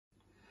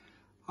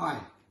Hi,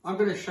 I'm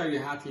going to show you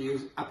how to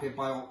use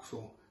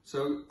Api-Bioxal.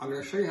 So I'm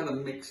going to show you how to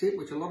mix it,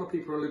 which a lot of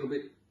people are a little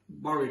bit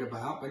worried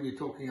about when you're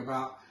talking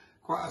about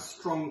quite a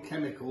strong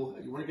chemical.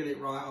 You want to get it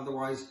right,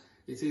 otherwise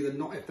it's either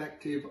not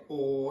effective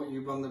or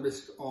you run the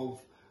risk of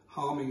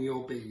harming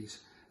your bees.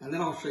 And then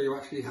I'll show you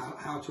actually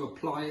how to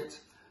apply it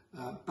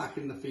back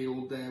in the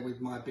field there with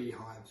my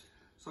beehives.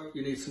 So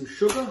you need some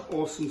sugar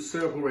or some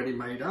syrup already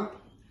made up.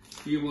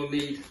 You will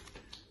need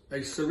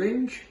a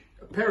syringe,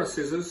 a pair of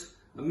scissors,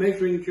 a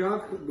measuring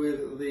jug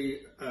with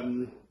the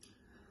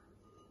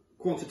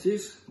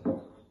quantities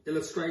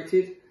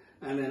illustrated,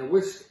 and then a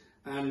whisk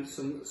and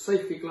some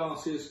safety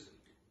glasses,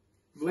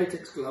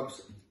 latex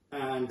gloves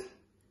and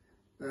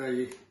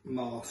a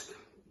mask,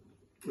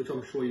 which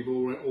I'm sure you've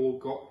all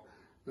got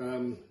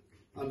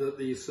under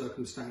these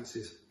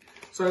circumstances.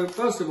 So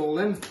first of all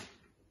then,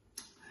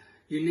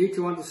 you need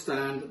to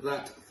understand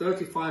that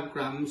 35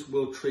 grams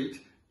will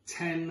treat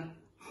 10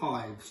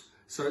 hives.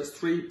 So it's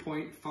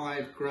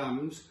 3.5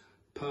 grams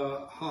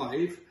per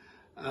hive,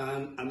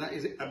 and that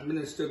is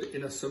administered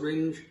in a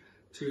syringe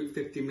to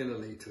 50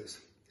 millilitres.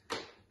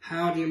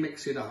 How do you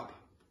mix it up?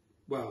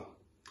 Well,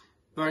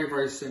 very,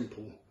 very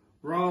simple.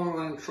 Rather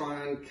than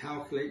try and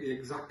calculate the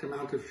exact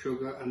amount of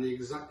sugar and the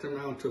exact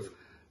amount of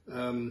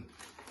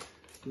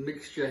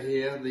mixture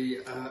here, the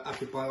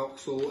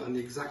Api-Bioxal, and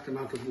the exact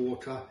amount of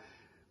water,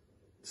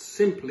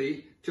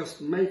 simply just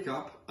make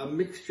up a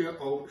mixture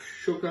of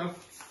sugar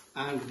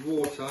and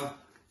water,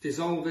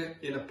 dissolve it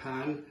in a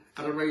pan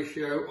at a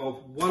ratio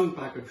of 1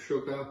 bag of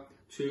sugar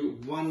to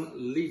 1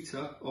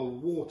 litre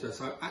of water.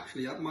 So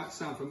actually that might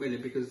sound familiar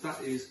because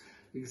that is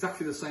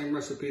exactly the same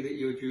recipe that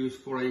you would use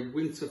for a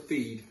winter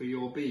feed for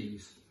your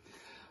bees.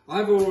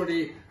 I've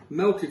already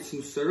melted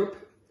some syrup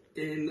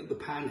in the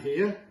pan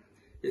here.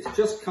 It's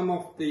just come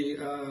off the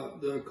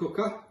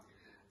cooker,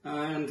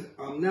 and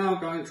I'm now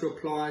going to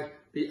apply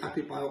the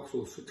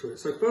Api-Bioxal to it.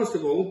 So first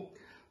of all,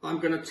 I'm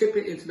going to tip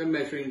it into the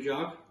measuring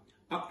jug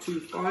up to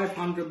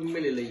 500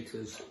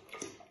 millilitres.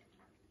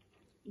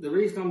 The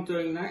reason I'm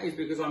doing that is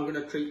because I'm going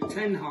to treat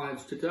 10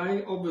 hives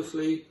today.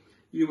 Obviously,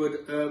 you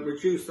would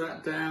reduce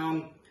that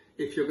down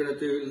if you're going to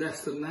do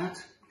less than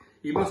that.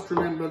 You must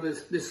remember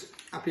this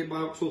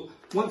Api-Bioxal,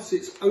 once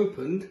it's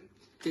opened,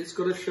 it's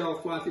got a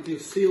shelf life, if you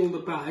seal the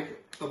bag,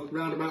 of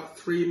around about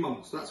 3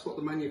 months. That's what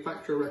the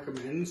manufacturer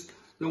recommends, as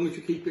long as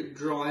you keep it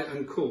dry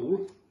and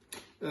cool.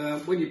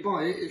 When you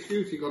buy it, it's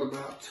usually got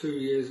about 2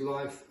 years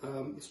life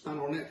span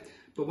on it.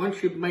 But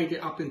once you've made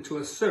it up into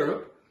a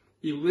syrup,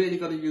 you really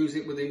got to use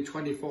it within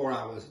 24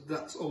 hours.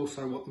 That's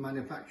also what the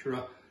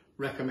manufacturer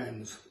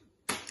recommends.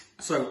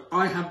 So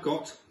I have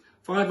got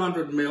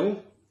 500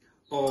 ml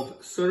of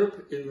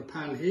syrup in the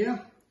pan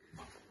here.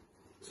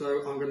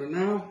 So I'm going to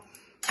now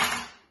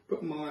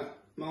put my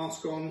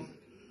mask on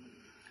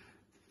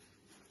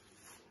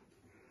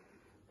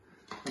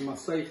and my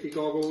safety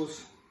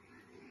goggles,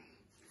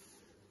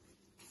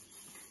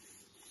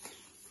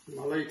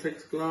 my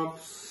latex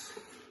gloves,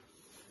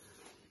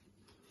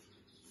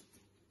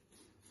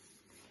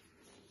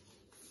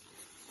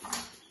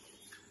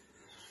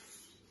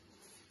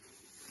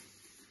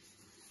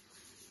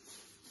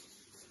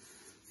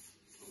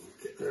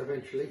 get there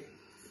eventually.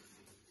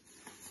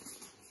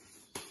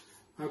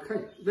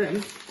 Okay,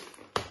 then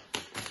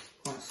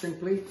quite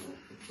simply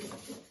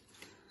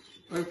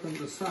open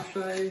the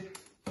sachet.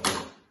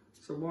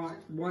 It's a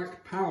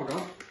white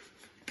powder,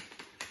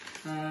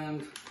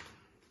 and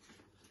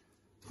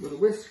with a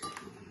whisk.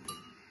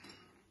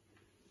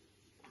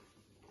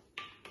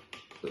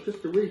 So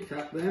just to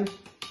recap then,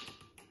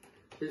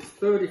 it's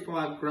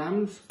 35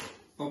 grams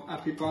of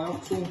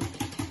Api-Bioxal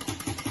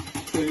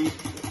to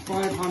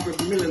 500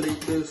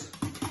 millilitres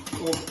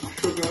of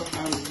sugar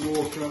and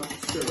water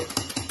syrup.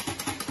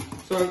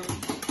 So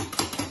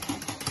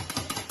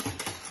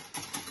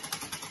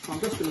I'm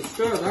just going to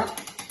stir that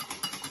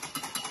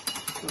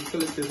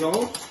until it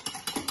dissolves.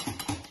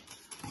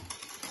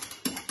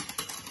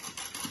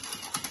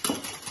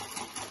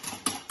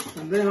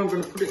 And then I'm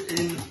going to put it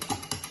in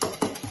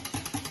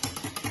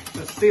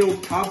a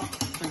sealed tub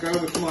and go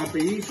over to my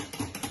bees.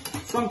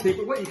 Some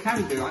people, what you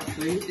can do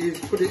actually is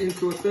put it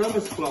into a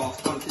thermos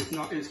flask once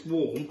it's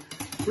warm.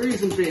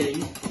 Reason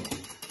being,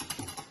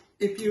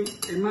 if you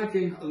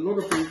imagine, a lot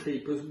of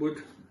beekeepers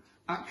would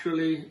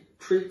actually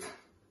treat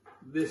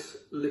this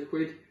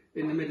liquid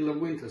in the middle of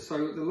winter.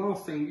 So the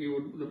last thing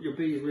your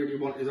bees really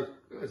want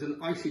is an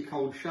icy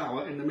cold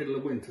shower in the middle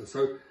of winter.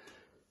 So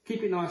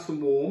keep it nice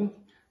and warm.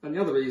 And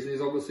the other reason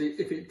is obviously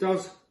if it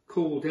does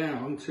cool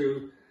down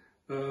to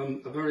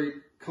a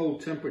very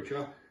cold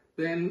temperature,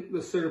 then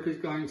the syrup is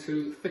going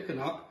to thicken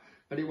up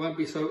and it won't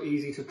be so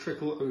easy to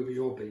trickle over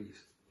your bees.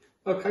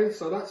 Okay,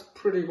 so that's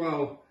pretty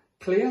well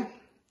clear.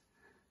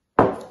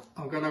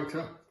 I'm going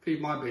to feed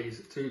my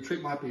bees, to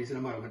treat my bees in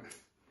a moment.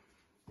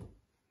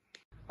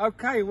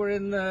 Okay, we're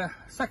in the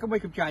second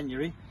week of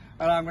January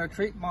and I'm going to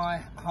treat my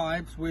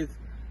hives with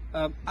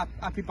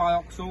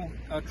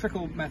Api-Bioxal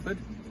trickle method.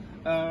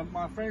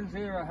 My friends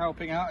here are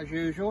helping out as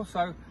usual,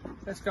 so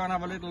let's go and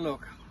have a little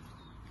look.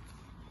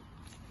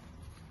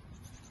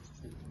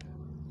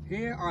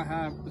 Here I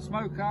have the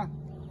smoker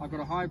I've got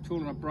a hive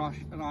tool and a brush,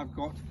 and I've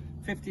got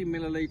 50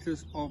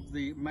 millilitres of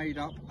the made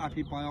up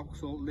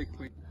Api-Bioxal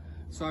liquid.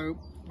 So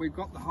we've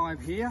got the hive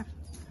here,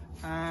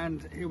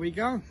 and here we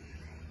go.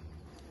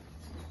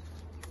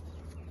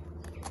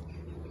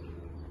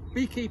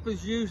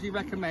 Beekeepers usually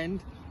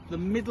recommend the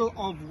middle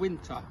of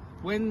winter,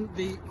 when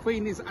the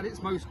queen is at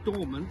its most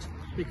dormant,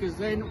 because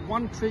then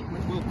one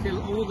treatment will kill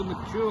all the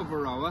mature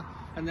Varroa,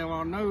 and there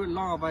are no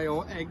larvae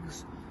or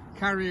eggs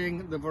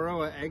carrying the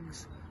Varroa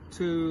eggs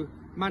to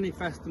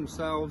manifest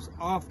themselves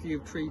after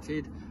you've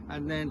treated,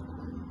 and then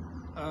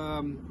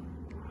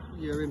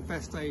your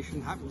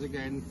infestation happens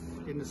again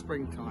in the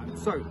springtime.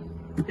 So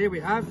here we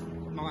have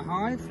my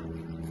hive.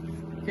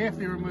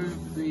 Carefully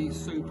remove the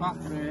super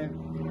there,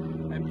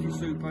 empty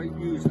super,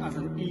 used as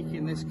an eek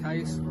in this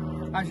case.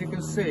 As you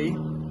can see,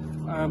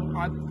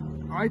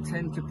 I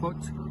tend to put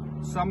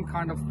some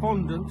kind of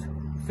fondant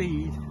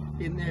feed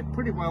in there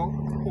pretty well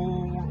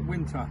all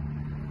winter.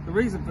 The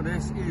reason for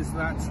this is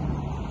that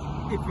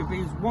if your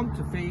bees want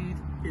to feed,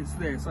 it's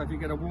there. So if you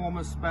get a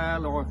warmer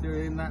spell, or if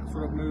you're in that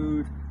sort of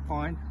mood,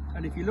 fine.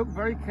 And if you look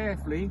very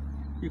carefully,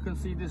 you can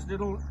see this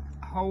little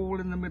hole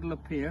in the middle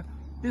appear.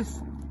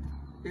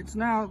 It's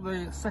now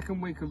the second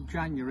week of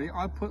January.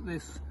 I put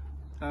this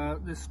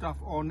stuff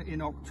on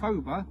in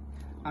October,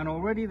 and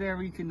already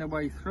they're eating their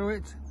way through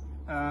it.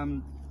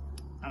 And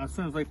as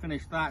soon as they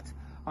finish that,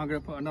 I'm going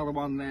to put another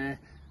one there.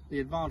 The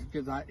advantage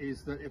of that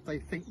is that if they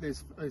think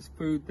there's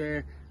food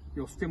there,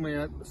 you'll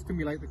stimulate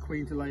the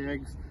queen to lay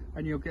eggs,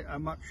 and you'll get a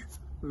much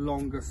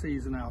longer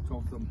season out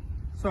of them.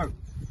 So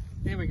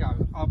here we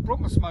go. I've brought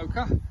my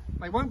smoker.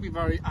 They won't be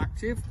very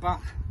active, but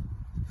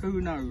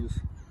who knows?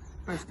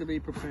 Best to be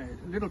prepared.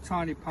 A little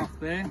tiny puff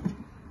there.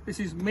 This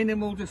is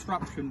minimal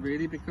disruption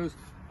really, because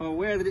I'm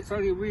aware that it's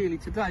only really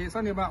today, it's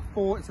only about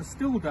it's a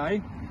still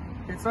day,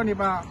 it's only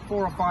about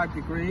 4 or 5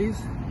 degrees,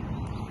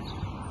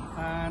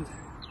 and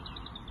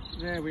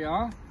there we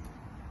are.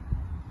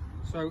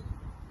 So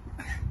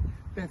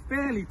they're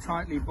fairly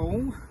tightly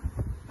balled,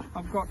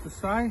 I've got to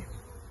say.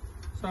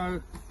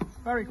 So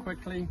very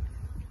quickly,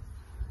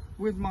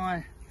 with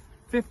my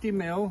 50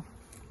 ml,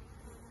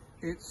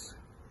 it's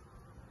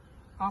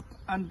up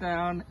and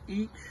down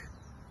each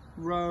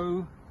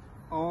row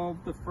of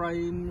the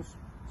frames,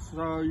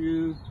 so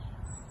you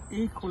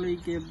equally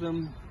give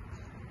them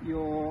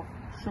your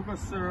sugar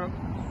syrup,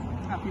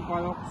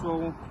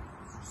 Api-Bioxal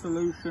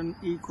solution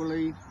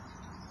equally.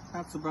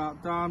 That's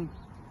about done,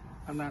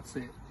 and that's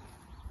it.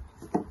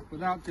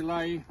 Without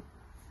delay,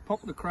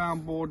 pop the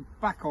crown board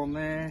back on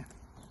there.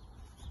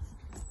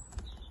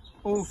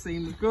 All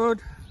seems good,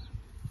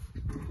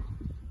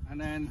 and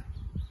then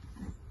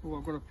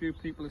I've got a few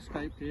people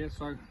escaped here,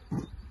 so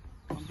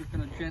I'm just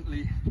going to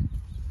gently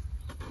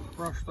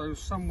brush those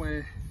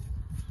somewhere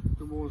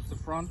towards the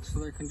front so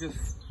they can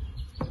just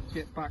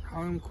get back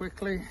home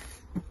quickly.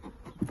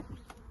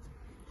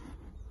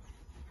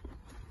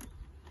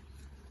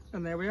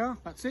 And there we are,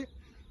 that's it.